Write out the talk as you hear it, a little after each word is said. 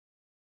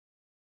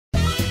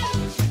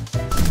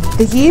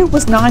The year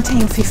was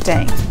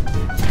 1915.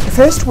 The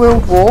First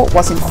World War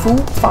was in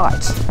full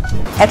fight.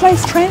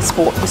 Adelaide's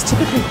transport was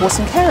typically horse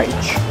and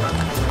carriage.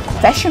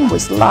 Fashion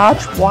was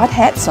large white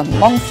hats and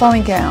long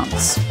flowing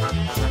gowns.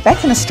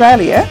 Back in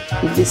Australia,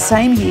 in this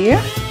same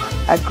year,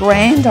 a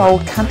grand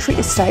old country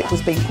estate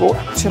was being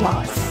brought to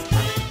life.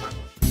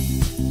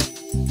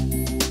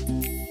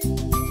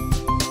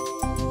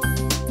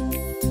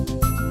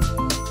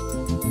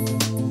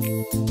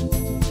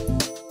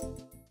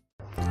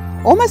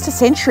 Almost a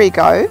century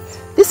ago,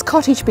 this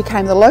cottage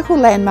became the local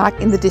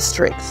landmark in the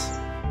district.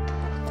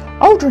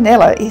 Old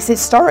Reynella is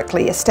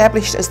historically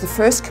established as the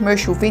first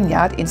commercial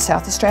vineyard in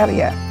South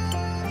Australia.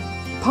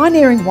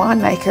 Pioneering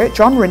winemaker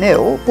John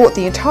Reynella bought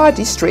the entire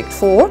district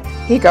for,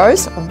 here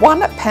goes,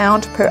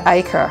 £1 per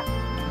acre.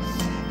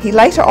 He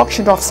later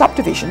auctioned off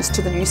subdivisions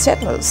to the new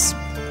settlers.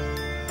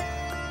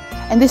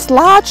 And this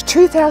large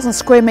 2,000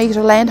 square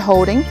metre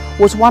landholding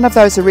was one of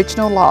those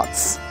original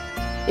lots.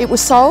 It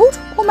was sold,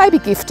 or maybe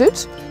gifted,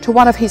 to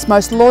one of his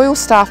most loyal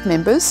staff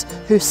members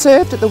who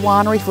served at the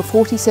winery for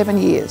 47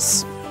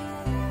 years.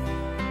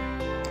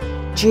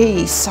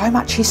 Gee, so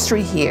much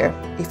history here,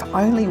 if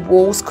only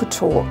walls could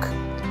talk.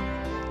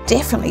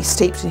 Definitely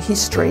steeped in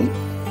history,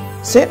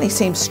 certainly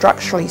seems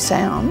structurally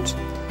sound.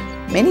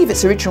 Many of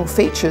its original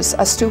features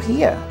are still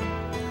here.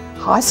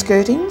 High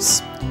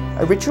skirtings,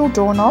 original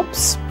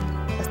doorknobs,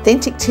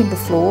 authentic timber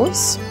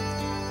floors,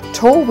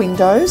 tall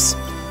windows,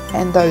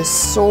 and those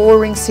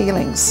soaring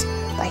ceilings.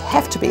 They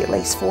have to be at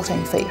least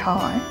 14 feet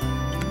high.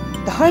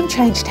 The home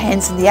changed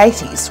hands in the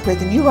 80s, where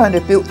the new owner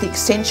built the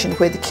extension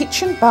where the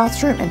kitchen,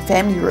 bathroom and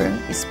family room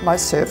is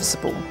most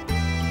serviceable.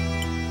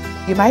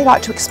 You may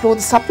like to explore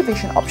the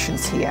subdivision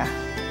options here.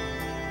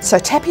 So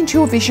tap into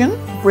your vision,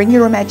 bring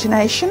your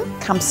imagination,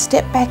 come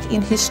step back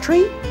in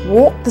history,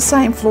 walk the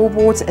same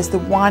floorboards as the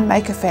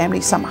winemaker family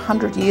some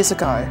 100 years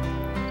ago.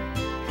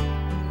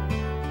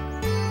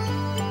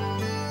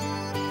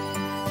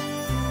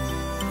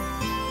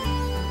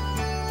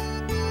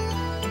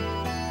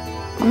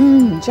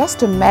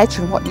 Just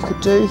imagine what you could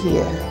do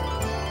here.